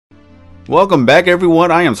Welcome back,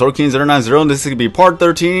 everyone. I am SwordKings090 and this is going to be part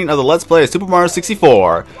 13 of the Let's Play of Super Mario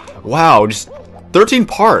 64. Wow, just 13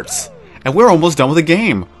 parts. And we're almost done with the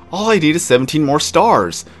game. All I need is 17 more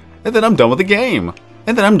stars. And then I'm done with the game.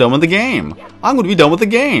 And then I'm done with the game. I'm going to be done with the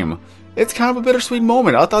game. It's kind of a bittersweet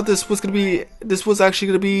moment. I thought this was actually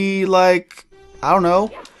going to be like, I don't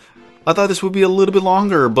know. I thought this would be a little bit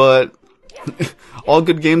longer, but all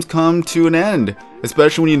good games come to an end.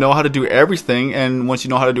 Especially when you know how to do everything, and once you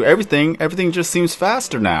know how to do everything, everything just seems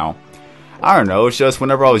faster now. I don't know, it's just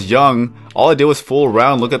whenever I was young, all I did was fool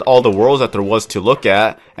around, look at all the worlds that there was to look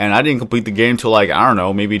at, and I didn't complete the game till like, I don't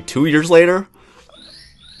know, maybe 2 years later?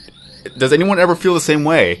 Does anyone ever feel the same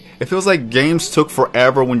way? It feels like games took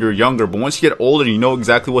forever when you're younger, but once you get older and you know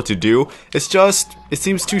exactly what to do, it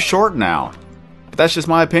seems too short now. But that's just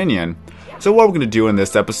my opinion. So what we're going to do in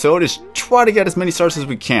this episode is try to get as many stars as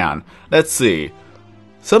we can. Let's see.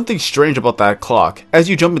 Something strange about that clock. As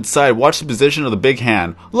you jump inside, watch the position of the big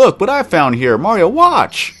hand. Look what I found here. Mario,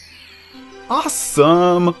 watch!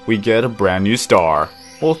 Awesome! We get a brand new star.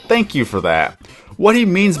 Well, thank you for that. What he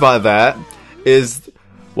means by that is,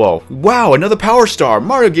 well, wow, another power star.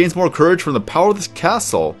 Mario gains more courage from the power of this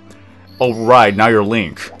castle. Oh, right, now you're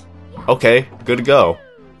Link. Okay, good to go.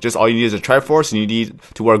 Just all you need is a Triforce, and you need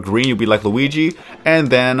to wear green, you'll be like Luigi,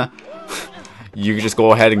 and then you can just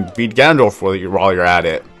go ahead and beat Ganondorf while you're at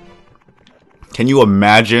it. Can you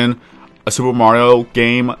imagine a Super Mario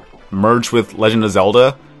game merged with Legend of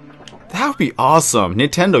Zelda? That would be awesome.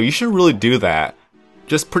 Nintendo, you should really do that.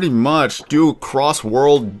 Just pretty much do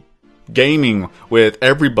cross-world gaming with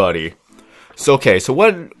everybody. So okay, so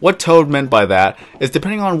what Toad meant by that is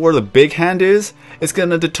depending on where the big hand is, it's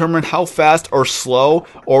going to determine how fast or slow,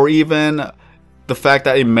 or even the fact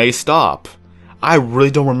that it may stop. I really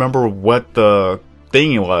don't remember what the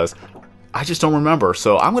thing was. I just don't remember,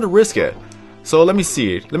 so I'm gonna risk it. So let me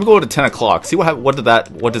see. Let me go to 10 o'clock. See what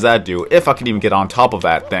does that do? If I can even get on top of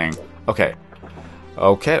that thing. Okay.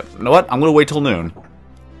 Okay. You know what? I'm gonna wait till noon.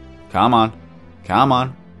 Come on. Come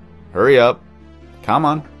on. Hurry up. Come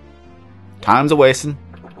on. Time's a wasting.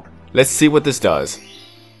 Let's see what this does.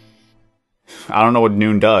 I don't know what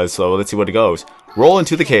noon does, so let's see what it goes. Roll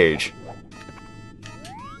into the cage.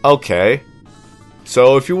 Okay.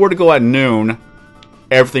 So if you were to go at noon,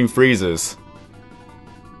 everything freezes.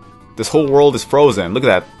 This whole world is frozen. Look at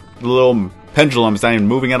that. The little pendulum is not even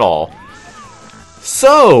moving at all.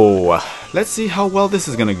 So, let's see how well this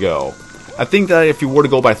is going to go. I think that if you were to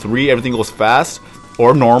go by 3, everything goes fast.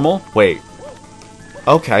 Or normal. Wait.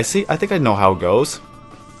 Okay, I see. I think I know how it goes.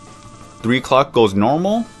 3 o'clock goes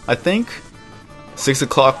normal, I think. 6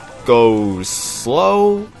 o'clock goes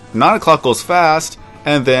slow. 9 o'clock goes fast.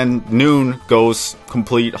 And then noon goes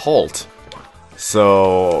complete halt.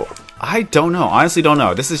 So, I don't know. Honestly don't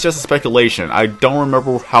know. This is just a speculation. I don't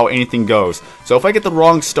remember how anything goes. So if I get the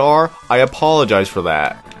wrong star, I apologize for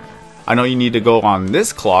that. I know you need to go on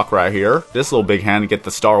this clock right here. This little big hand to get the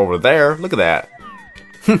star over there. Look at that.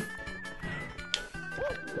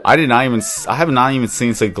 I have not even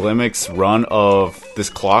seen Glimmik's run of this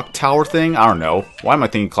clock tower thing. I don't know. Why am I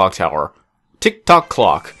thinking clock tower? Tick Tock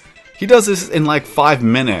Clock. He does this in like 5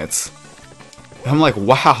 minutes. I'm like,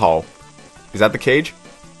 wow. Is that the cage?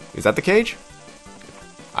 Is that the cage?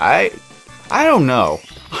 I don't know.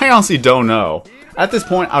 I honestly don't know. At this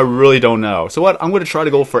point, I really don't know. So what? I'm going to try to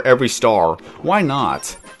go for every star. Why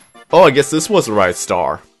not? Oh, I guess this was the right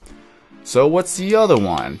star. So what's the other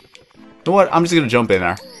one? You know what? I'm just going to jump in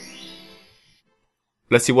there.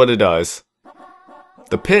 Let's see what it does.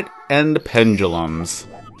 The pit and the pendulums.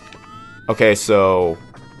 Okay, so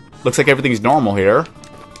looks like everything's normal here.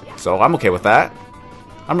 So I'm okay with that.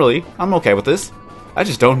 I'm okay with this. I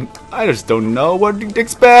just don't know what to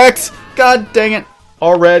expect. God dang it.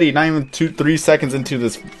 Already, not even 2-3 seconds into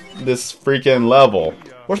this freaking level.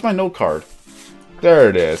 Where's my note card? There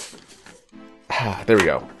it is. There we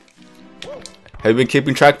go. Have you been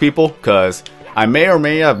keeping track, people? Because I may or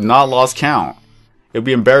may have not lost count. It would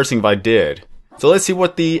be embarrassing if I did. So let's see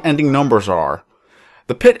what the ending numbers are.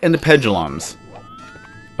 The pit and the pendulums.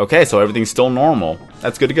 Okay, so everything's still normal.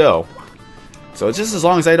 That's good to go. So just as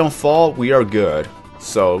long as I don't fall, we are good.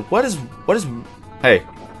 So what is? Hey,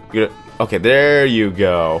 okay, there you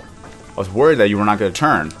go. I was worried that you were not going to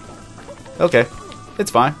turn. Okay, it's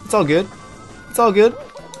fine. It's all good. It's all good.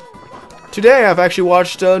 Today I've actually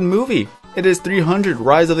watched a movie. It is 300: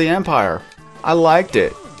 Rise of the Empire. I liked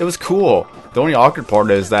it. It was cool. The only awkward part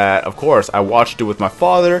is that, of course, I watched it with my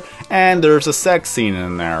father, and there's a sex scene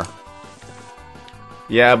in there.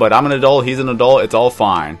 Yeah, but I'm an adult, he's an adult, it's all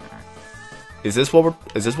fine. Is this what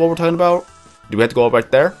we're talking about? Do we have to go up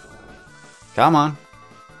right there? Come on.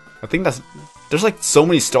 I think that's There's like so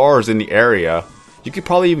many stars in the area. You could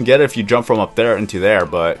probably even get it if you jump from up there into there,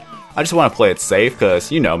 but I just want to play it safe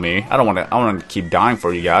because you know me. I want to keep dying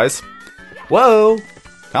for you guys. Whoa!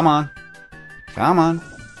 Come on. Come on.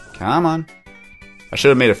 Come on. I should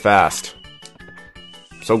have made it fast.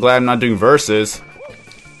 So glad I'm not doing verses.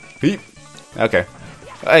 Beep. Okay.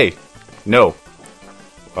 Hey. No.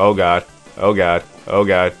 Oh god. Oh god. Oh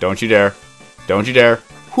god. Don't you dare. Don't you dare.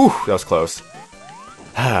 Whew. That was close.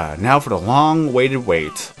 Now for the long-awaited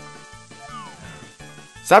wait.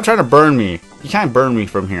 Stop trying to burn me. You can't burn me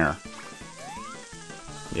from here.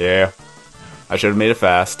 Yeah. I should have made it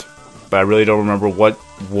fast. But I really don't remember what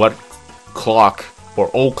clock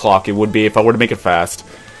or old clock it would be if I were to make it fast.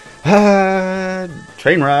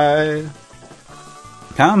 Train ride.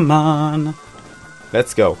 Come on.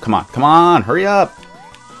 Let's go. Come on. Come on. Hurry up.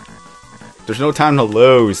 There's no time to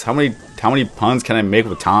lose. How many puns can I make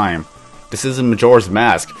with time? This isn't Majora's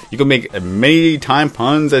Mask. You can make as many time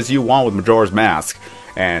puns as you want with Majora's Mask.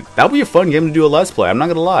 And that'll be a fun game to do a Let's Play. I'm not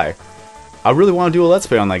gonna lie. I really want to do a Let's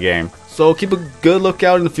Play on that game. So keep a good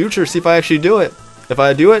lookout in the future. See if I actually do it. If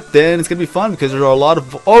I do it, then it's gonna be fun because there are a lot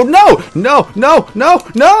of... Oh no! No! No! No!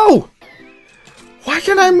 No! Why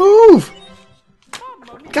can't I move?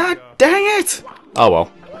 God dang it! Oh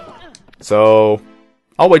well. So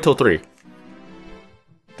I'll wait till 3.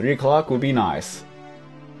 3 o'clock would be nice.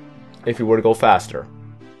 If you were to go faster.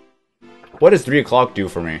 What does 3 o'clock do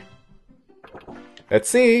for me? Let's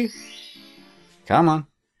see. Come on.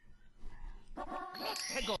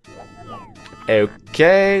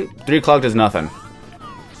 Okay. 3 o'clock does nothing.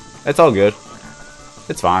 It's all good.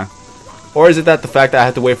 It's fine. Or is it that the fact that I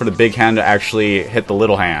have to wait for the big hand to actually hit the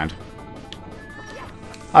little hand?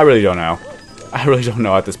 I really don't know. I really don't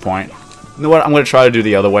know at this point. You know what? I'm going to try to do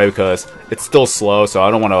the other way because it's still slow, so I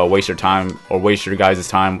don't want to waste your time or waste your guys'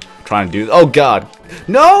 time trying to do... Oh, God.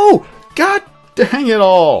 No! God dang it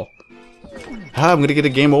all. I'm going to get a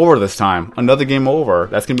game over this time. Another game over.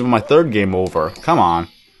 That's going to be my 3rd game over. Come on.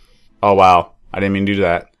 Oh, wow. I didn't mean to do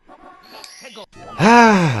that.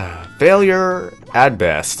 Failure at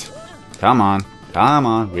best. Come on. Come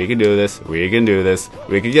on. We can do this. We can do this.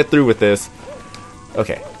 We can get through with this.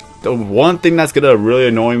 Okay. The one thing that's going to really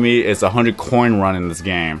annoy me is a 100 coin run in this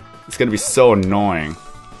game. It's going to be so annoying.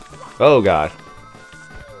 Oh, God.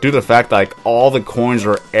 Due to the fact that like all the coins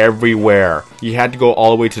are everywhere. You had to go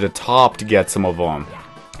all the way to the top to get some of them.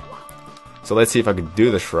 So let's see if I can do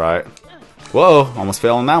this right. Whoa, almost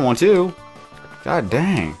fell on that one too. God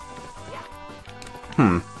dang.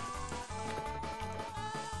 You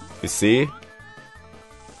see?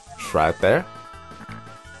 It's right there.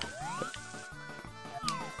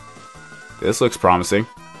 This looks promising.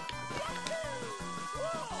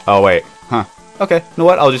 Oh wait, huh. Okay, you know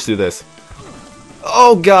what? I'll just do this.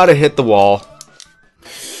 Oh god, I hit the wall.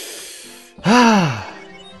 I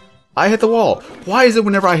hit the wall. Why is it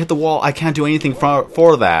whenever I hit the wall, I can't do anything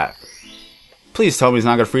for that? Please tell me it's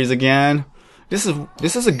not gonna freeze again. This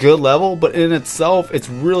is a good level, but in itself, it's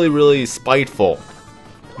really, really spiteful.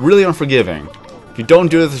 Really unforgiving. If you don't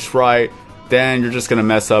do this right, then you're just gonna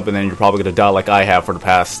mess up and then you're probably gonna die like I have for the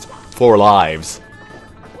past 4 lives.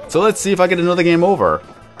 So let's see if I get another game over.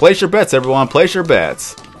 Place your bets, everyone. Place your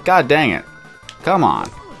bets. God dang it. Come on.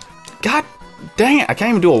 God dang it. I can't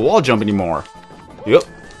even do a wall jump anymore. Yep.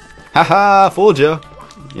 Haha, fooled ya.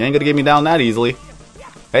 You ain't gonna get me down that easily.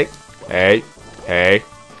 Hey. Hey. Hey.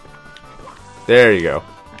 There you go.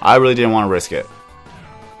 I really didn't want to risk it.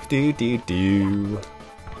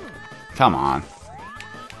 Come on.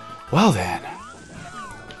 Well then.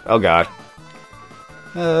 Oh god.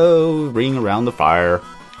 Oh, ring around the fire.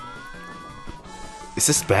 Is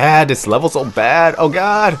this bad? This level's so bad. Oh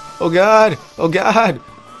god. Oh god. Oh god.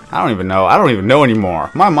 I don't even know. I don't even know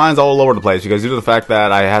anymore. My mind's all over the place because due to the fact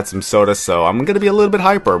that I had some soda, so I'm going to be a little bit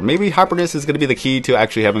hyper. Maybe hyperness is going to be the key to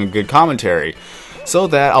actually having a good commentary. So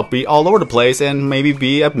that I'll be all over the place and maybe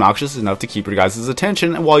be obnoxious enough to keep your guys'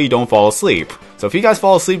 attention while you don't fall asleep. So if you guys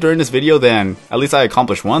fall asleep during this video, then at least I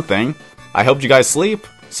accomplished one thing. I helped you guys sleep.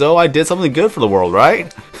 So I did something good for the world,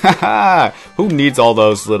 right? Haha! Who needs all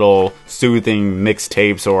those little soothing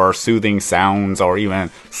mixtapes or soothing sounds or even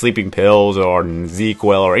sleeping pills or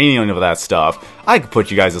ZQL or any of that stuff? I could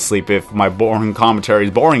put you guys to sleep if my boring commentary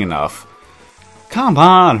is boring enough. Come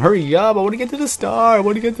on, hurry up, I want to get to the star, I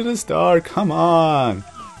want to get to the star, come on.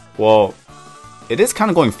 Well, it is kind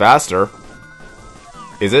of going faster.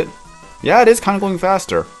 Is it? Yeah, it is kind of going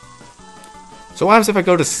faster. So what happens if I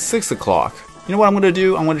go to 6 o'clock? You know what I'm going to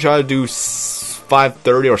do? I'm going to try to do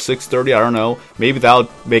 5:30 or 6:30, I don't know. Maybe that'll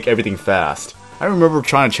make everything fast. I remember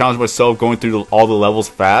trying to challenge myself going through all the levels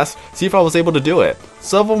fast, see if I was able to do it.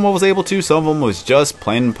 Some of them I was able to, some of them was just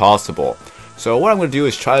plain impossible. So what I'm going to do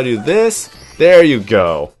is try to do this. There you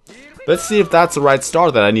go. Let's see if that's the right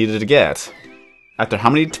star that I needed to get. After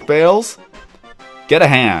how many fails? Get a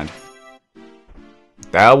hand.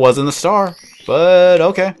 That wasn't the star, but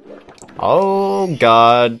okay. Oh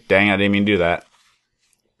god, dang, I didn't mean to do that.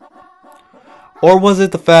 Or was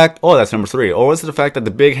it the fact, oh that's number 3, or was it the fact that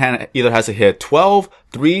the big hand either has to hit 12,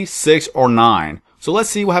 3, 6, or 9? So let's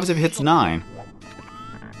see what happens if it hits 9.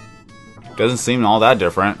 Doesn't seem all that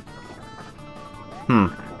different.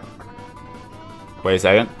 Wait a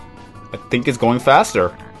second. I think it's going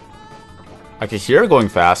faster. I can hear it going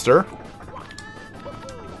faster.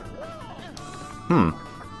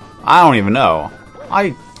 I don't even know.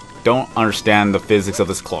 I don't understand the physics of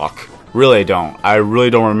this clock. Really I don't. I really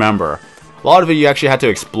don't remember. A lot of it you actually had to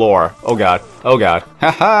explore. Oh god. Oh god.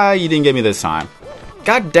 Haha, you didn't get me this time.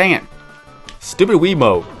 God dang it. Stupid Wii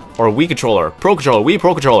mode. Or Wii controller. Pro controller. Wii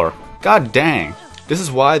Pro controller. God dang. This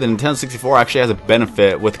is why the Nintendo 64 actually has a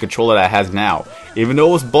benefit with the controller that it has now. Even though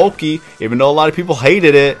it was bulky, even though a lot of people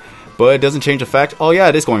hated it, but it doesn't change the fact, oh yeah,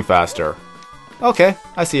 it is going faster. Okay,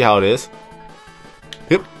 I see how it is.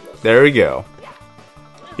 Yep, there we go.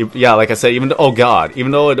 Yeah, like I said, even though, oh god,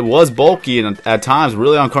 even though it was bulky and at times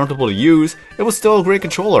really uncomfortable to use, it was still a great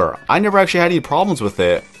controller. I never actually had any problems with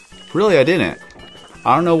it. Really, I didn't.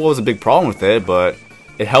 I don't know what was a big problem with it, but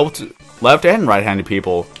it helped left and right-handed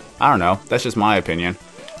people. I don't know. That's just my opinion.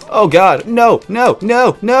 Oh god. No, no,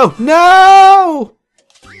 no, no, no!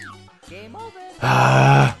 Game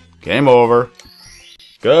over. Game over.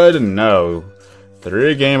 Good to know.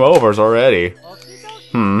 3 game overs already.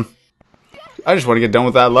 I just want to get done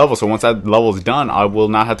with that level, so once that level is done, I will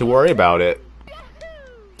not have to worry about it.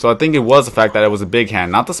 So I think it was the fact that it was a big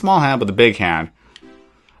hand. Not the small hand, but the big hand.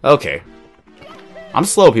 Okay. I'm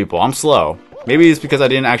slow, people. I'm slow. Maybe it's because I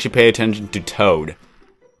didn't actually pay attention to Toad.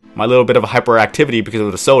 My little bit of hyperactivity because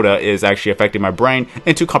of the soda is actually affecting my brain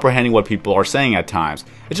into comprehending what people are saying at times.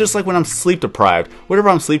 It's just like when I'm sleep deprived. Whenever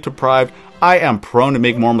I'm sleep deprived, I am prone to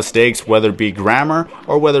make more mistakes, whether it be grammar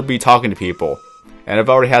or whether it be talking to people. And I've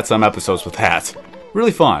already had some episodes with that.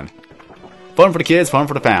 Really fun. Fun for the kids, fun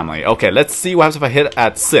for the family. Okay, let's see what happens if I hit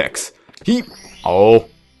at 6. Heap. Oh.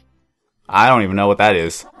 I don't even know what that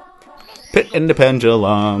is. Pit in the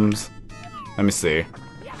pendulums. Let me see.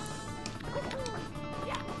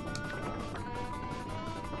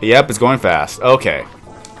 Yep, it's going fast. Okay.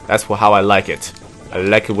 That's how I like it. I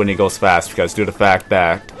like it when it goes fast because due to the fact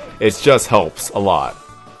that it just helps a lot.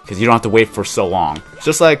 Because you don't have to wait for so long.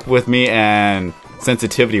 Just like with me and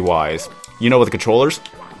sensitivity-wise. You know with the controllers?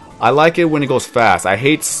 I like it when it goes fast. I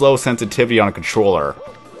hate slow sensitivity on a controller.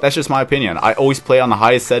 That's just my opinion. I always play on the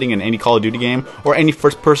highest setting in any Call of Duty game or any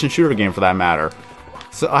first-person shooter game for that matter.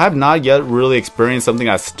 So I have not yet really experienced something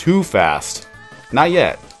that's too fast. Not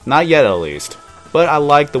yet. Not yet at least. But I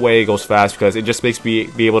like the way it goes fast because it just makes me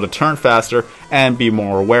be able to turn faster and be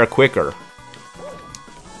more aware quicker.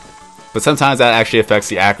 But sometimes that actually affects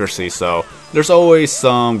the accuracy, so there's always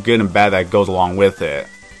some good and bad that goes along with it.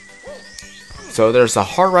 So there's a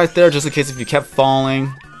heart right there just in case if you kept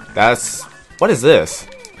falling. That's... what is this?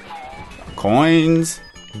 Coins?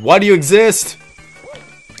 Why do you exist?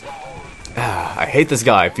 I hate this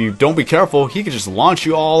guy. If you don't be careful, he can just launch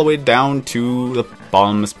you all the way down to the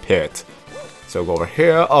bottomless pit. So go over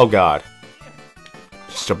here. Oh god.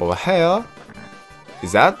 Just jump over here.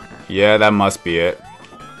 Is that? Yeah, that must be it.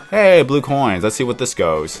 Hey, blue coins. Let's see what this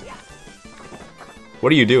goes. What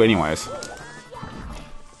do you do anyways?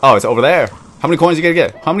 Oh, it's over there. How many coins are you gonna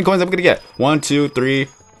get? How many coins am I gonna get? 1, 2, 3,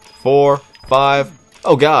 4, 5.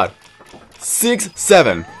 Oh god. 6,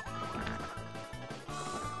 7.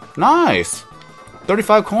 Nice.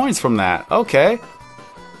 35 coins from that. Okay.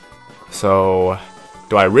 So,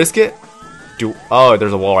 do I risk it? Oh,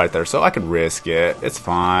 there's a wall right there, so I could risk it. It's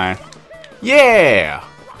fine. Yeah!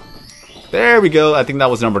 There we go. I think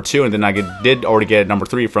that was number 2, and then I did already get number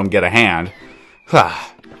 3 from Get a Hand.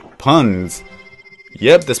 Puns.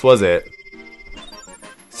 Yep, this was it.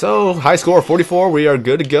 So, high score 44. We are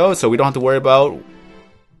good to go, so we don't have to worry about...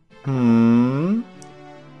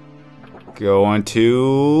 Going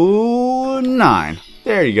to... 9.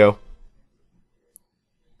 There you go.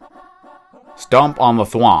 Stomp on the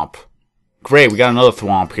thwomp. Great, we got another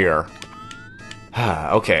thwomp here.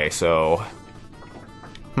 Okay, so...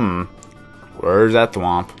 Where's that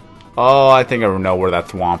thwomp? Oh, I think I know where that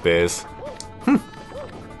thwomp is.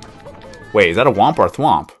 Wait, is that a womp or a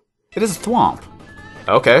thwomp? It is a thwomp.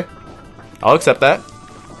 Okay. I'll accept that.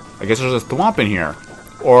 I guess there's a thwomp in here.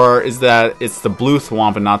 Or is that it's the blue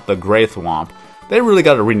thwomp and not the gray thwomp? They really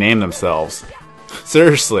gotta rename themselves.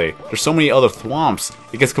 Seriously, there's so many other thwomps.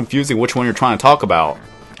 It gets confusing which one you're trying to talk about.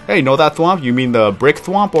 Hey, you know that thwomp? You mean the brick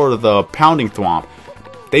thwomp or the pounding thwomp?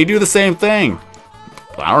 They do the same thing.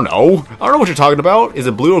 I don't know. I don't know what you're talking about. Is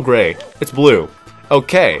it blue or gray? It's blue.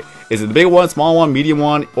 Okay. Is it the big one, small one, medium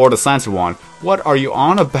one, or the slanted one? What are you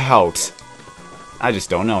on about? I just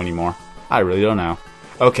don't know anymore. I really don't know.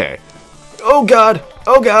 Okay. Oh god!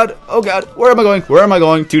 Oh god! Oh god! Where am I going? Where am I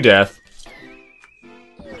going? To death.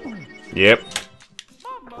 Yep.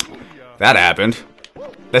 That happened.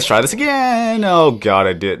 Let's try this again. Oh god,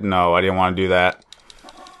 I didn't want to do that.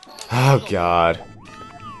 Oh god.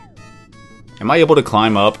 Am I able to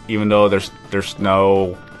climb up even though there's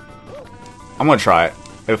no... I'm gonna try it.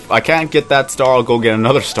 If I can't get that star, I'll go get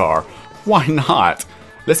another star. Why not?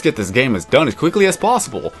 Let's get this game done as quickly as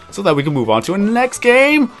possible so that we can move on to a next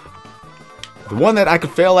game. The one that I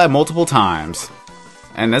could fail at multiple times.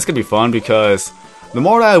 And that's gonna be fun because the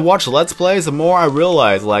more that I watch Let's Plays, the more I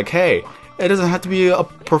realize, like, hey, it doesn't have to be a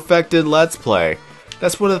perfected Let's Play.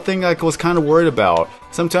 That's what the thing I was kind of worried about.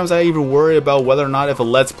 Sometimes I even worry about whether or not if a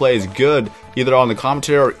Let's Play is good, either on the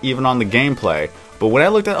commentary or even on the gameplay. But when I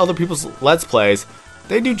looked at other people's Let's Plays,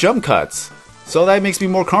 they do jump cuts. So that makes me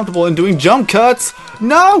more comfortable in doing jump cuts.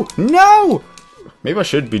 No! No! Maybe I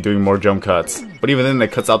should be doing more jump cuts. But even then,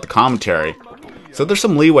 that cuts out the commentary. So there's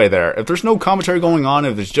some leeway there. If there's no commentary going on,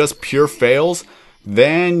 if it's just pure fails,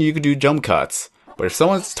 then you could do jump cuts. But if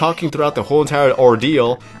someone's talking throughout the whole entire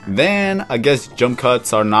ordeal, then I guess jump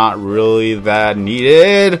cuts are not really that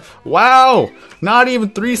needed. Wow! Not even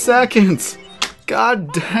 3 seconds!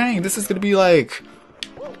 God dang, this is gonna be like...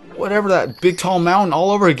 whatever, that big tall mountain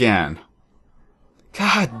all over again.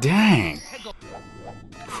 God dang.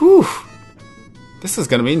 Whew. This is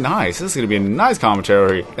gonna be nice. This is gonna be a nice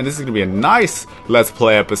commentary. And this is gonna be a nice Let's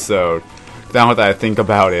Play episode. Now that I think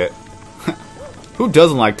about it. Who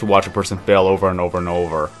doesn't like to watch a person fail over and over and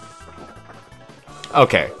over?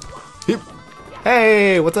 Okay.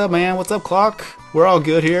 Hey, what's up, man? What's up, Clock? We're all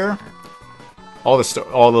good here. All the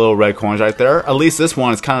little red coins right there. At least this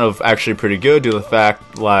one is kind of actually pretty good due to the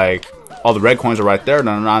fact, like, all the red coins are right there and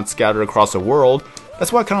they're not scattered across the world.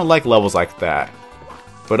 That's why I kind of like levels like that.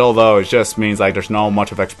 But although it just means like there's not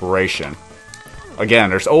much of exploration.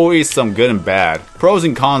 Again, there's always some good and bad. Pros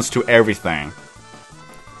and cons to everything.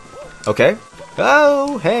 Okay.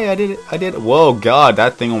 Oh, hey, I did it. I did it. Whoa, God,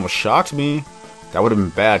 that thing almost shocked me. That would have been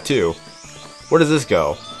bad, too. Where does this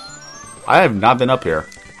go? I have not been up here.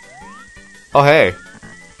 Oh, hey.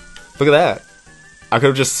 Look at that. I could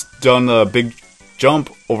have just done a big jump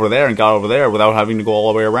over there and got over there without having to go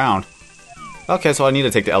all the way around. Okay, so I need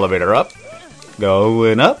to take the elevator up.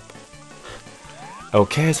 Going up.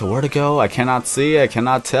 Okay, so where to go? I cannot see. I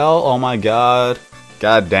cannot tell. Oh, my God.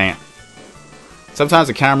 God damn. Sometimes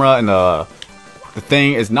the camera and the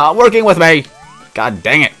thing is not working with me. God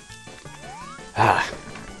dang it.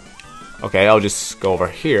 Okay, I'll just go over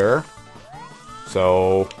here.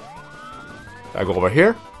 So, I go over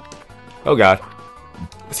here. Oh god.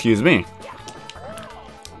 Excuse me.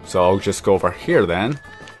 So I'll just go over here then.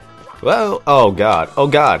 Well, oh god. Oh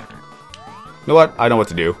god. You know what? I know what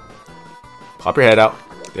to do. Pop your head out.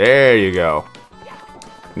 There you go.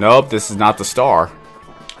 Nope, this is not the star.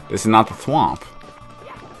 This is not the thwomp.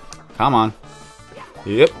 Come on.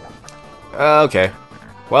 Yep. Okay.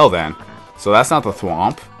 Well then. So that's not the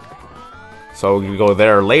thwomp. So we can go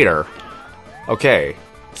there later. Okay.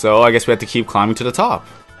 So I guess we have to keep climbing to the top.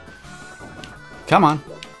 Come on.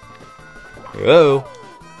 Oh.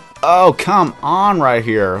 Oh, come on right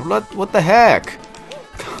here. What the heck?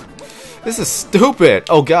 This is stupid.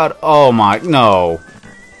 Oh god. Oh my. No.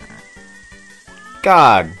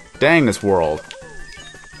 God dang this world.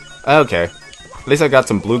 Okay. At least I got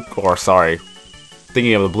some blue, or sorry,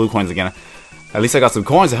 thinking of the blue coins again. At least I got some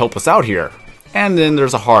coins to help us out here. And then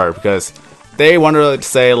there's a heart, because they wanted to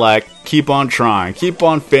say, like, keep on trying, keep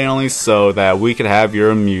on failing so that we could have your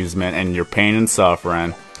amusement and your pain and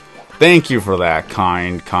suffering. Thank you for that,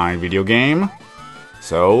 kind video game.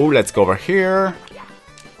 So, let's go over here.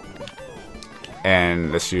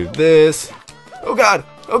 And let's do this. Oh god!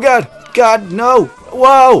 Oh god! God, no!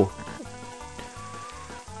 Whoa!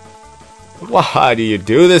 Why do you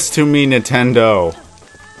do this to me, Nintendo?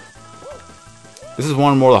 This is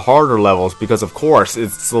one more of the harder levels because, of course,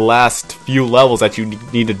 it's the last few levels that you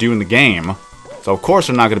need to do in the game. So, of course,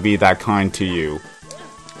 they're not going to be that kind to you.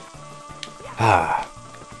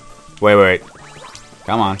 Wait.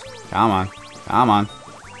 Come on. Come on. Come on.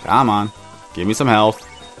 Come on. Give me some health.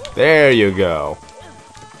 There you go.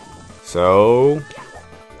 So...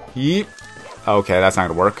 Yeep. Okay, that's not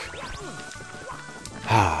going to work.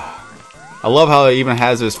 I love how it even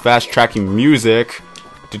has this fast-tracking music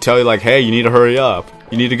to tell you, like, hey, you need to hurry up.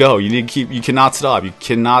 You need to go. You need to keep. You cannot stop. You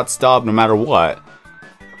cannot stop no matter what.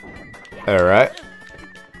 Alright.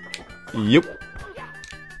 Yup.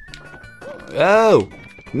 Oh!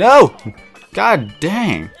 No! God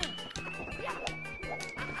dang!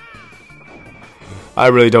 I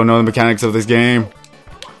really don't know the mechanics of this game.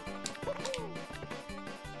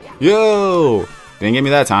 Yo! Didn't get me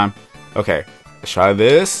that time. Okay, let's try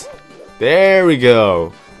this. There we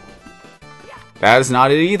go. That is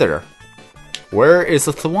not it either. Where is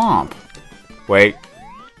the thwomp? Wait.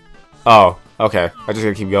 Oh, okay. I just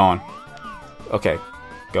gotta keep going. Okay.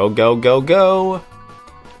 Go, go, go, go.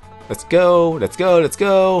 Let's go, let's go, let's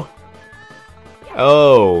go.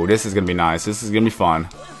 Oh, this is gonna be nice. This is gonna be fun.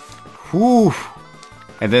 Whew.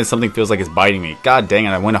 And then something feels like it's biting me. God dang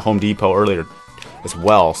it, I went to Home Depot earlier as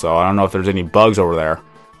well, so I don't know if there's any bugs over there.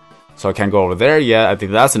 So I can't go over there yet. I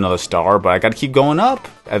think that's another star, but I gotta keep going up.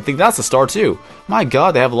 I think that's a star too. My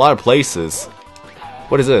god, they have a lot of places.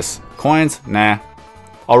 What is this? Coins? Nah.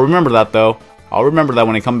 I'll remember that though. I'll remember that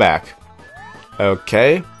when I come back.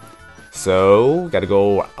 Okay. So, gotta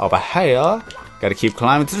go up here. Gotta keep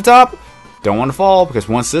climbing to the top. Don't want to fall, because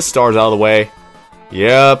once this star's out of the way...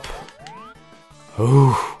 Yep.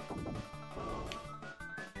 Ooh.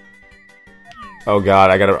 Oh god,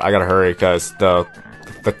 I gotta hurry, because the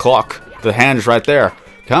clock, the hand is right there.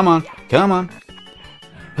 Come on, come on.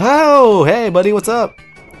 Oh, hey buddy, what's up?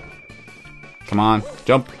 Come on,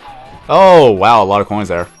 jump. Oh, wow, a lot of coins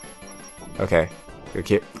there. Okay,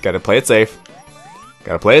 gotta play it safe.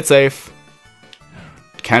 Gotta play it safe.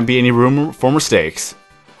 Can't be any room for mistakes.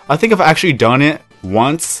 I think I've actually done it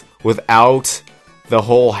once without the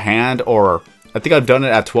whole hand, or I think I've done it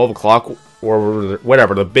at 12 o'clock or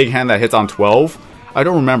whatever, the big hand that hits on 12. I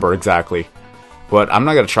don't remember exactly, but I'm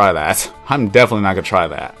not gonna try that. I'm definitely not gonna try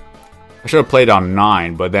that. I should have played on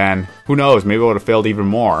 9, but then, who knows, maybe I would have failed even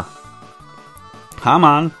more. Come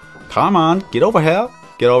on, come on, get over here.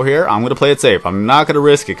 Get over here. I'm gonna play it safe. I'm not gonna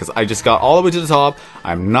risk it because I just got all the way to the top.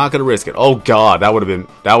 I'm not gonna risk it. Oh god, that would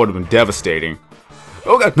have been devastating.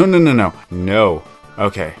 Oh god, no, no, no, no, no.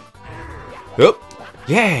 Okay. Oop.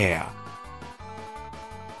 Yeah.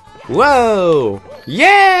 Whoa.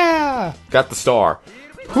 Yeah. Got the star.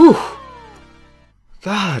 Whew.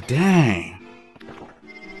 God dang.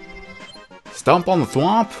 Stomp on the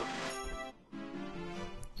thwomp.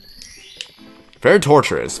 Very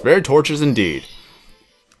torturous indeed.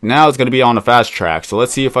 Now it's going to be on a fast track, so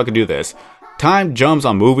let's see if I can do this. Time jumps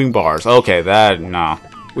on moving bars. Okay, nah.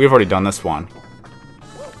 We've already done this one.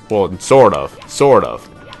 Well, sort of.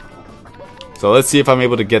 So let's see if I'm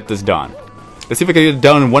able to get this done. Let's see if I can get it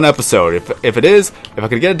done in one episode. If I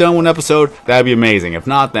can get it done in one episode, that'd be amazing. If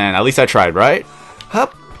not, then at least I tried, right?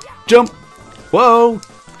 Hup, jump. Whoa,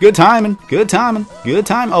 good timing.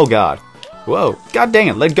 Oh god. Whoa, god dang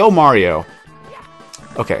it, let go, Mario.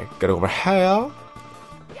 Okay, gotta go over here.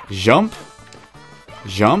 Jump.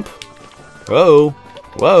 Whoa.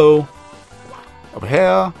 Over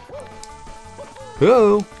here.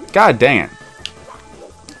 Whoa. God dang it.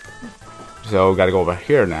 So, gotta go over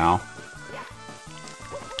here now.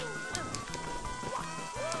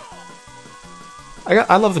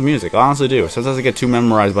 I love the music, I honestly do. Sometimes I get too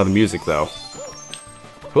memorized by the music, though.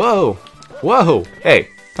 Whoa. Hey,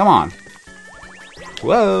 come on.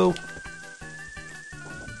 Whoa.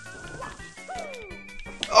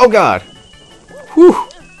 Oh god! Whew!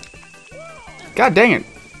 God dang it!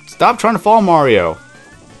 Stop trying to fall, Mario!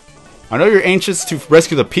 I know you're anxious to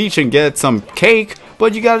rescue the Peach and get some cake,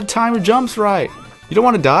 but you gotta time your jumps right. You don't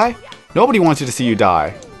want to die? Nobody wants you to see you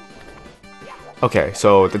die. Okay,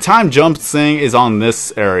 so the time jump thing is on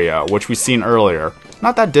this area, which we've seen earlier.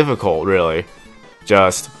 Not that difficult, really.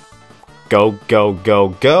 Just go, go, go,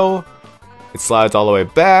 go. It slides all the way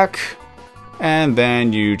back. And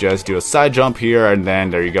then you just do a side jump here, and then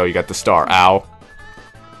there you go, you got the star. Ow.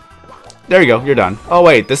 There you go, you're done. Oh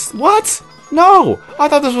wait, this, what? No! I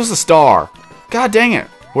thought this was a star. God dang it.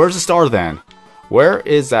 Where's the star then? Where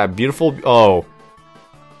is that beautiful, oh.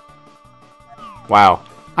 Wow,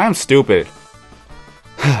 I am stupid.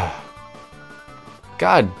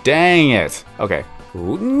 God dang it. Okay.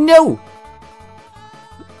 Ooh, no!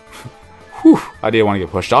 Whew, I didn't want to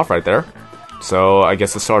get pushed off right there. So, I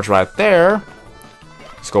guess the star's right there.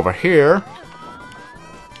 Let's go over here.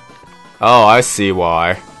 Oh, I see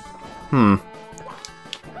why. No!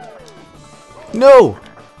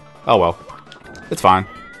 Oh well. It's fine.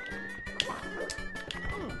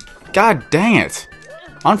 God dang it!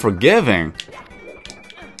 Unforgiving.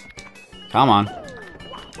 Come on.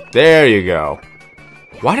 There you go.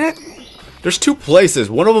 Why did there's two places.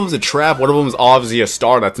 One of them is a trap, one of them is obviously a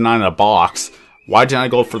star that's not in a box. Why didn't I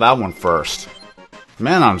go for that one first?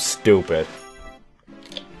 Man, I'm stupid.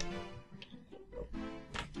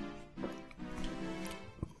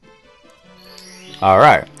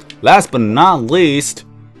 Alright. Last but not least,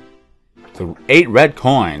 the 8 red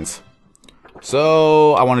coins.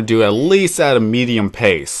 So I want to do at least at a medium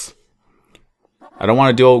pace. I don't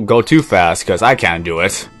want to go too fast because I can't do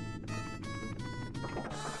it.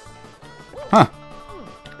 Huh.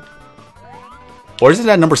 Or is it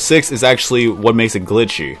that number 6 is actually what makes it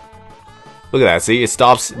glitchy? Look at that, see? It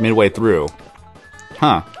stops midway through.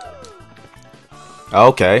 Huh.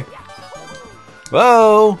 Okay.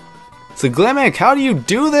 Whoa! So Glimic, how do you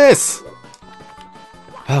do this?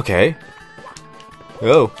 Okay.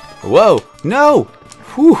 Oh. Whoa! No!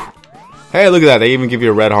 Whew! Hey, look at that, they even give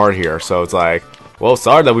you a red heart here. So it's like, well,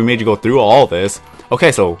 sorry that we made you go through all this.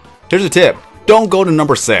 Okay, so here's a tip. Don't go to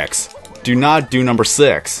number 6. Do not do number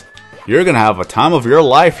 6. You're gonna have a time of your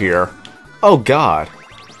life here. Oh god.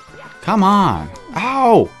 Come on.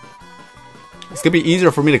 Ow! It's gonna be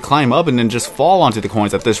easier for me to climb up and then just fall onto the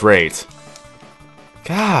coins at this rate.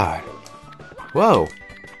 God. Whoa.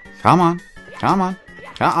 Come on. Come on.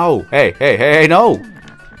 Oh, hey, no! You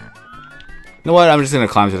know what? I'm just gonna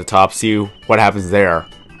climb to the top, see what happens there.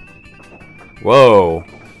 Whoa.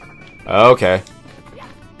 Okay.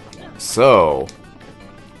 So,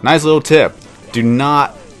 nice little tip. Do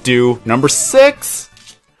not do number 6.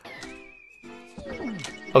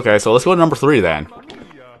 Okay, so let's go to number 3 then.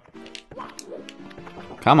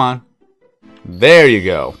 Come on. There you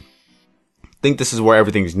go. I think this is where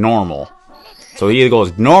everything's normal. So he either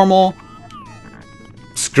goes normal,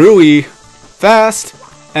 screwy, fast,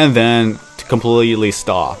 and then to completely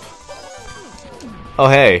stop. Oh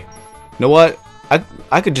hey, you know what?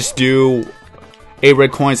 I could just do 8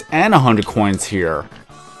 red coins and 100 coins here.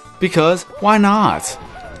 Because, why not?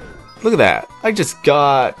 Look at that. I just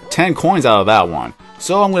got 10 coins out of that one.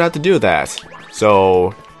 So I'm gonna have to do that.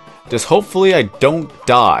 So, just hopefully I don't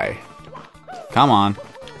die. Come on.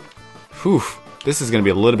 Whew. This is gonna be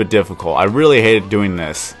a little bit difficult. I really hated doing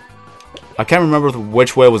this. I can't remember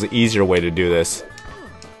which way was the easier way to do this.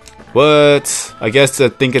 But, I guess I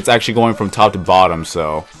think it's actually going from top to bottom,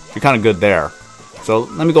 so you're kinda good there. So,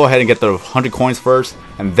 let me go ahead and get the 100 coins first,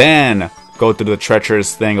 and then go through the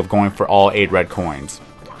treacherous thing of going for all 8 red coins.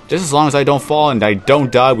 Just as long as I don't fall and I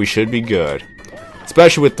don't die, we should be good.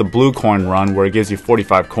 Especially with the blue coin run where it gives you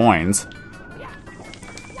 45 coins.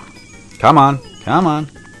 Come on, come on.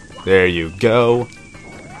 There you go.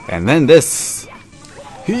 And then this.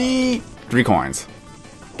 3 coins.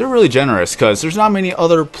 They're really generous because there's not many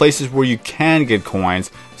other places where you can get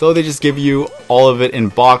coins, so they just give you all of it in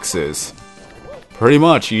boxes. Pretty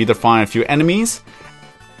much, you either find a few enemies,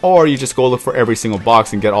 or you just go look for every single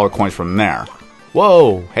box and get all the coins from there.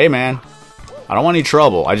 Whoa, hey man. I don't want any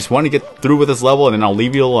trouble. I just want to get through with this level and then I'll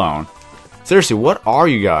leave you alone. Seriously, what are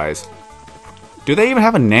you guys? Do they even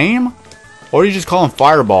have a name? Or do you just call them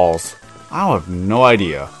fireballs? I have no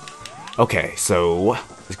idea. Okay, so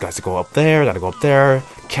these guys go up there, gotta go up there,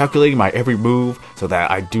 calculating my every move so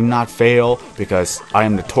that I do not fail because I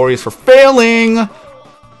am notorious for failing.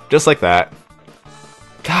 Just like that.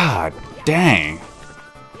 God dang.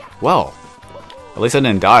 Well, at least I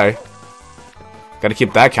didn't die. Gotta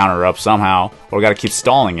keep that counter up somehow, or gotta keep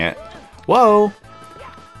stalling it. Whoa!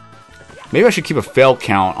 Maybe I should keep a fail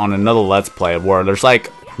count on another Let's Play where there's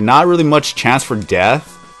like not really much chance for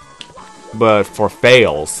death, but for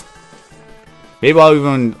fails. Maybe I'll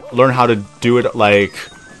even learn how to do it like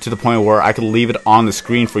to the point where I can leave it on the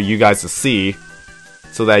screen for you guys to see,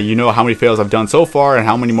 so that you know how many fails I've done so far and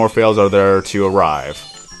how many more fails are there to arrive.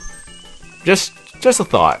 Just a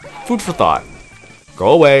thought. Food for thought. Go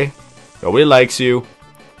away. Nobody likes you.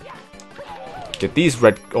 Get these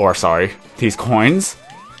these coins.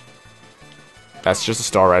 That's just a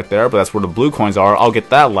star right there, but that's where the blue coins are. I'll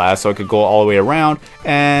get that last so I could go all the way around.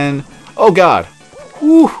 And, oh god.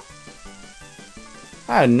 Whew.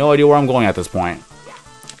 I had no idea where I'm going at this point.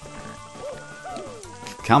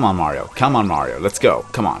 Come on, Mario. Come on, Mario. Let's go.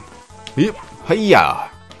 Come on. Yep.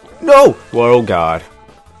 Hiya. No! Oh god.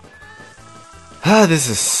 This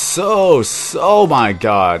is so my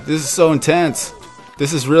god. This is so intense.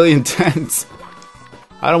 This is really intense.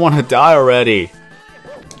 I don't want to die already.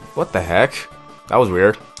 What the heck? That was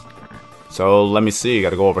weird. So, let me see.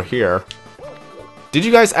 Gotta go over here. Did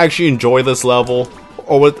you guys actually enjoy this level?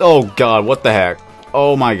 Or what? Oh god, what the heck?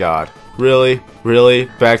 Oh my god. Really? Really?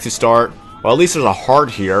 Back to start? Well, at least there's a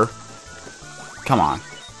heart here. Come on.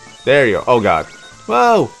 There you go. Oh god.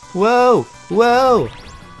 Whoa! Whoa! Whoa!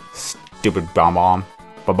 Stupid bomb-bomb.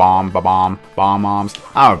 Ba-bomb, ba-bomb, bomb-bombs.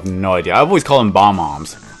 I have no idea. I always call them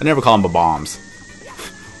bomb-bombs. I never call them ba-bombs.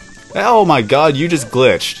 Oh my god, you just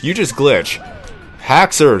glitched. You just glitched.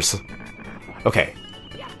 Haxers. Okay.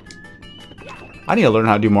 I need to learn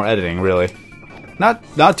how to do more editing, really.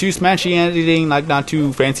 Not too smashy anything, like not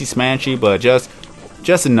too fancy smashy, but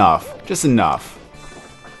just enough. Just enough.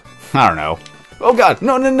 I don't know. Oh god,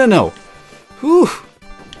 no, no, no, no. Whew.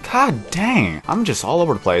 God dang, I'm just all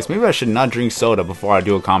over the place. Maybe I should not drink soda before I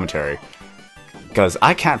do a commentary. Because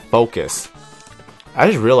I can't focus. I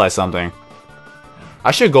just realized something.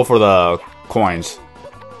 I should go for the coins.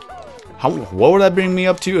 What would that bring me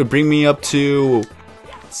up to? It would bring me up to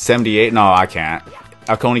 78. No, I can't.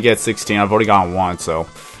 I can only get 16. I've already gotten one, so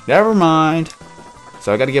never mind.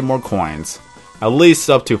 So I gotta get more coins. At least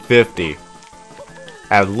up to 50.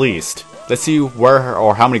 At least. Let's see where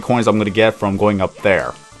or how many coins I'm gonna get from going up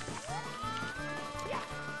there.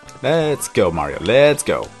 Let's go, Mario. Let's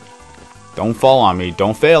go. Don't fall on me.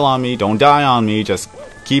 Don't fail on me. Don't die on me. Just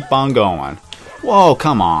keep on going. Whoa,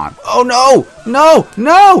 come on. Oh, no. No.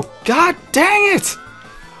 No. God dang it.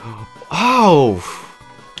 Oh.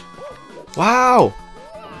 Wow.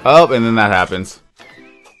 Oh, and then that happens.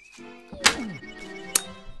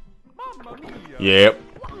 Yep.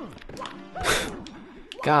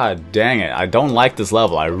 God dang it. I don't like this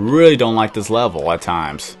level. I really don't like this level at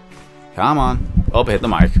times. Come on. Oh, hit the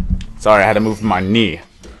mic. Sorry, I had to move my knee.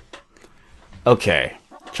 Okay.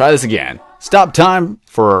 Try this again. Stop time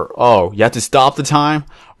for... Oh, you have to stop the time?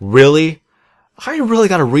 Really? I really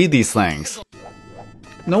gotta read these things.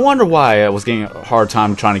 No wonder why I was getting a hard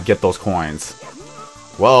time trying to get those coins.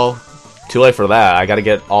 Well, too late for that. I gotta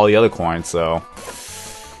get all the other coins, so...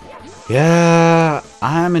 Yeah,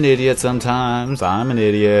 I'm an idiot sometimes. I'm an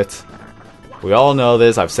idiot. We all know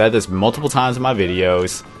this. I've said this multiple times in my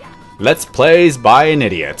videos. Let's plays by an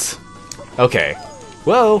idiot. Okay.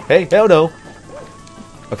 Whoa, hey, hell no.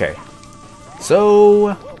 Okay.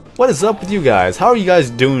 So, what is up with you guys? How are you guys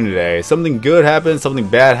doing today? Something good happened? Something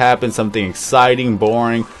bad happened? Something exciting?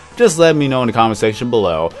 Boring? Just let me know in the comment section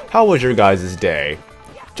below. How was your guys' day?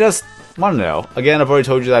 Just want to know. Again, I've already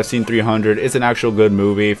told you that I've seen 300. It's an actual good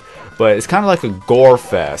movie, but it's kind of like a gore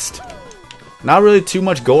fest. Not really too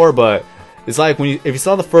much gore, but it's like if you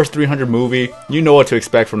saw the first 300 movie, you know what to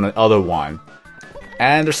expect from the other one.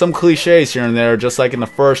 And there's some cliches here and there, just like in the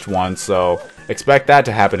first one, so expect that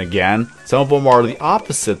to happen again. Some of them are the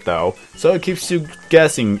opposite, though, so it keeps you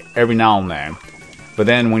guessing every now and then. But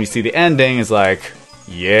then when you see the ending, it's like,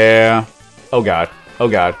 yeah. Oh god. Oh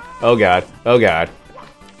god. Oh god. Oh god.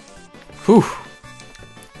 Whew.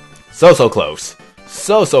 So close.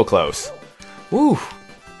 So close. Whew.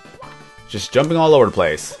 Just jumping all over the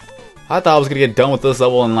place. I thought I was going to get done with this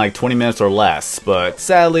level in like 20 minutes or less, but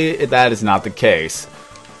sadly, that is not the case.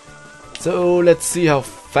 So, let's see how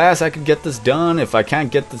fast I can get this done. If I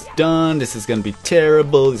can't get this done, this is going to be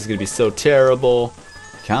terrible. This is going to be so terrible.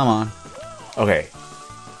 Come on. Okay.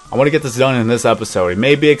 I want to get this done in this episode. It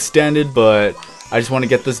may be extended, but I just want to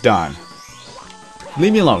get this done.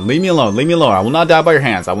 Leave me alone. Leave me alone. Leave me alone. I will not die by your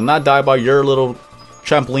hands. I will not die by your little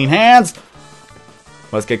trampoline hands.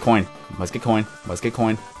 Let's get coin. Must get coin. Must get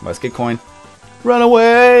coin. Must get coin. Run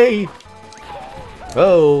away!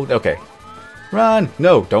 Oh, okay. Run!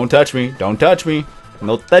 No, don't touch me. Don't touch me.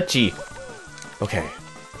 No touchy. Okay.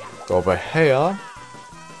 Go over here.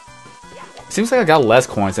 Seems like I got less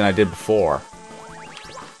coins than I did before.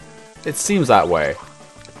 It seems that way.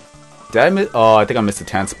 Did I miss? Oh, I think I missed a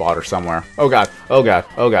 10 spot or somewhere. Oh god. Oh god.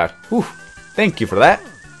 Oh god. Whew. Thank you for that.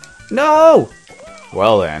 No!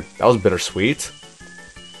 Well then, that was bittersweet.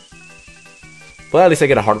 But at least I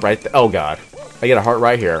get a heart right there. Oh god. I get a heart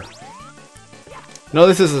right here. No,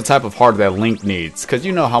 this is the type of heart that Link needs. Because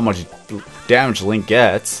you know how much damage Link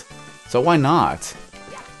gets. So why not?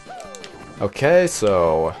 Okay,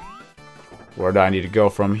 so... where do I need to go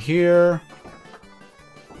from here?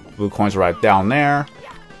 Blue coins right down there.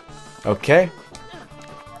 Okay.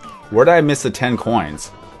 Where did I miss the 10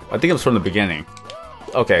 coins? I think it was from the beginning.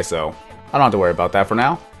 Okay, so... I don't have to worry about that for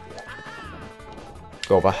now.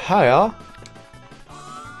 Go over here.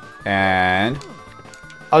 And...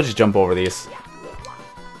 I'll just jump over these.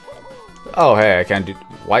 Oh, hey, I can't do...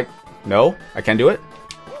 What? No? I can't do it?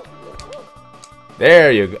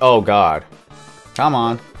 There you go. Oh, God. Come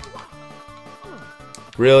on.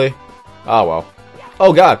 Really? Oh, well.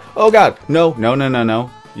 Oh, God. Oh, God. No, no, no, no, no.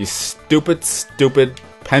 You stupid, stupid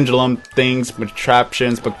pendulum things,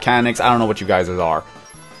 contraptions, mechanics. I don't know what you guys are.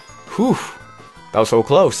 Whew. That was so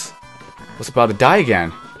close. I was about to die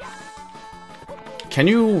again. Can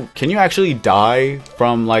you actually die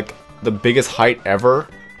from, like, the biggest height ever?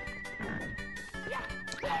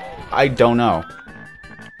 I don't know.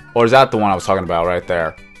 Or is that the one I was talking about right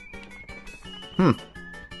there?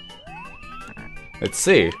 Let's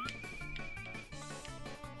see.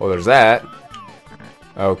 Well, there's that.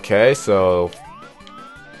 Okay, so...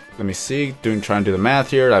 let me see. Trying to do the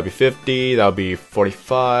math here. That'd be 50. That would be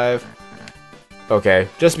 45. Okay,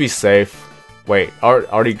 just be safe. Wait,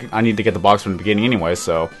 already I need to get the box from the beginning anyway,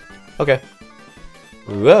 so okay.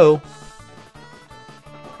 Whoa.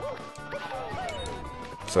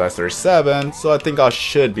 So that's 37. So I think I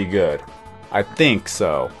should be good. I think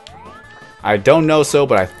so. I don't know so,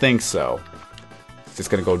 but I think so. It's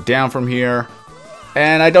just gonna go down from here.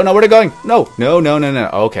 And I don't know where they're going. No.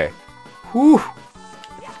 Okay. Whew.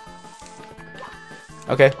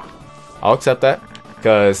 Okay. I'll accept that.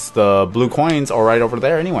 Because the blue coins are right over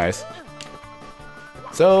there anyways.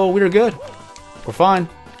 So we're good. We're fine.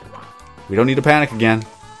 We don't need to panic again.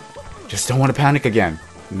 Just don't want to panic again.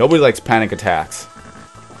 Nobody likes panic attacks.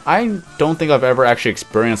 I don't think I've ever actually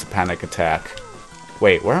experienced a panic attack.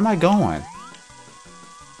 Wait, where am I going?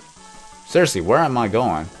 Seriously, where am I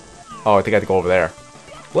going? Oh, I think I have to go over there.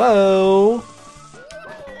 Whoa!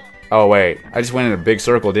 Oh wait, I just went in a big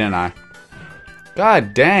circle, didn't I?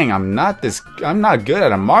 God dang, I'm not good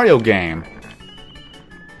at a Mario game.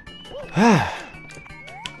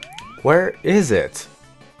 Where is it?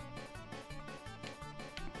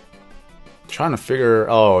 Trying to figure.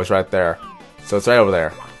 Oh, it's right there. So it's right over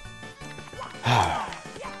there.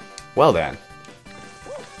 Well then.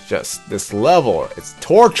 Just this level, it's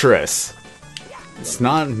torturous. It's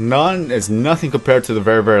nothing compared to the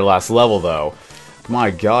very last level though.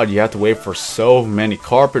 My god, you have to wait for so many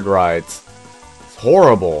carpet rides. It's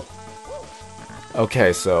horrible.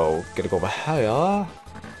 Okay, so gotta go over here.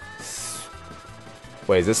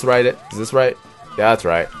 Wait, is this right? Is this right? Yeah, that's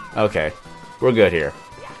right. Okay. We're good here.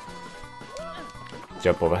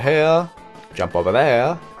 Jump over here. Jump over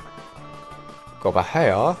there. Go over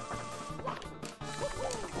here.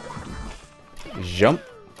 Jump.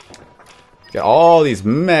 Get all these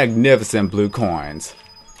magnificent blue coins.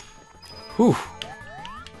 Whew.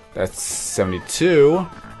 That's 72.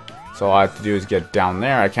 So all I have to do is get down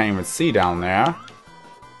there. I can't even see down there.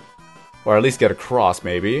 Or at least get across,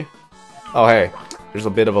 maybe. Oh, hey. There's a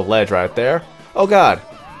bit of a ledge right there. Oh, God.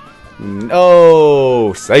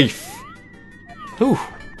 No. Safe. Whew.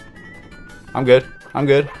 I'm good. I'm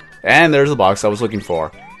good. And there's the box I was looking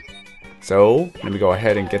for. So, let me go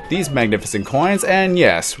ahead and get these magnificent coins. And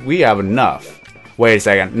yes, we have enough. Wait a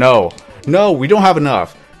second. No. No, we don't have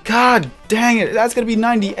enough. God dang it. That's going to be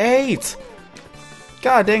 98.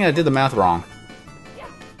 God dang it. I did the math wrong.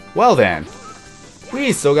 Well then.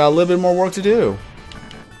 We still got a little bit more work to do.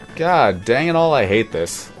 God dang it all. I hate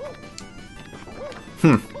this.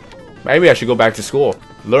 Maybe I should go back to school.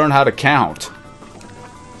 Learn how to count.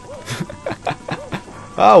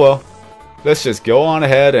 Oh well. Let's just go on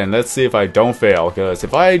ahead and let's see if I don't fail. Because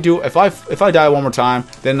if I die one more time,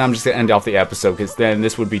 then I'm just gonna end off the episode. Because then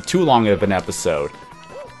this would be too long of an episode.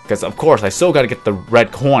 Because of course I still gotta get the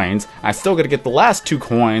red coins. I still gotta get the last 2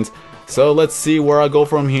 coins. So let's see where I go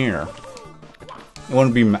from here. It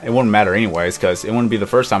wouldn't matter anyways, because it wouldn't be the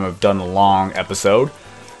first time I've done a long episode.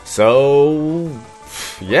 So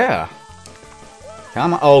yeah.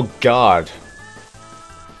 Come on. Oh god.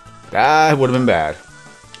 That would have been bad.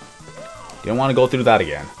 Didn't want to go through that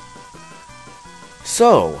again.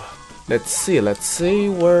 So, let's see,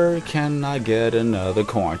 where can I get another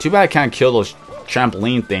coin? Too bad I can't kill those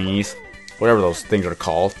trampoline thingies. Whatever those things are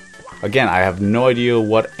called. Again, I have no idea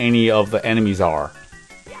what any of the enemies are.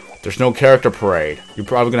 There's no character parade. You're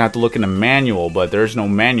probably gonna have to look in the manual, but there's no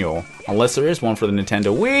manual. Unless there is one for the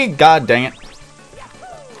Nintendo Wii. God dang it.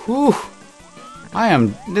 Whew.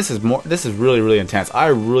 This is really intense. I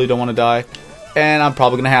really don't want to die. And I'm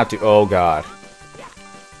probably gonna have to. Oh god.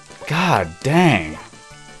 God dang.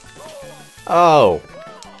 Oh.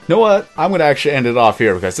 You know what? I'm gonna actually end it off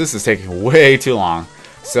here because this is taking way too long.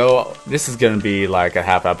 So this is gonna be like a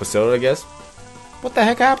half episode, I guess. What the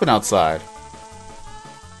heck happened outside?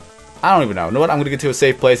 I don't even know. You know what? I'm gonna get to a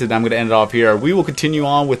safe place and I'm gonna end it off here. We will continue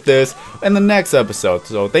on with this in the next episode.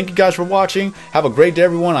 So thank you guys for watching. Have a great day,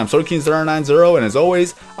 everyone. I'm SodaKeen090, and as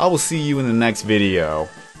always, I will see you in the next video.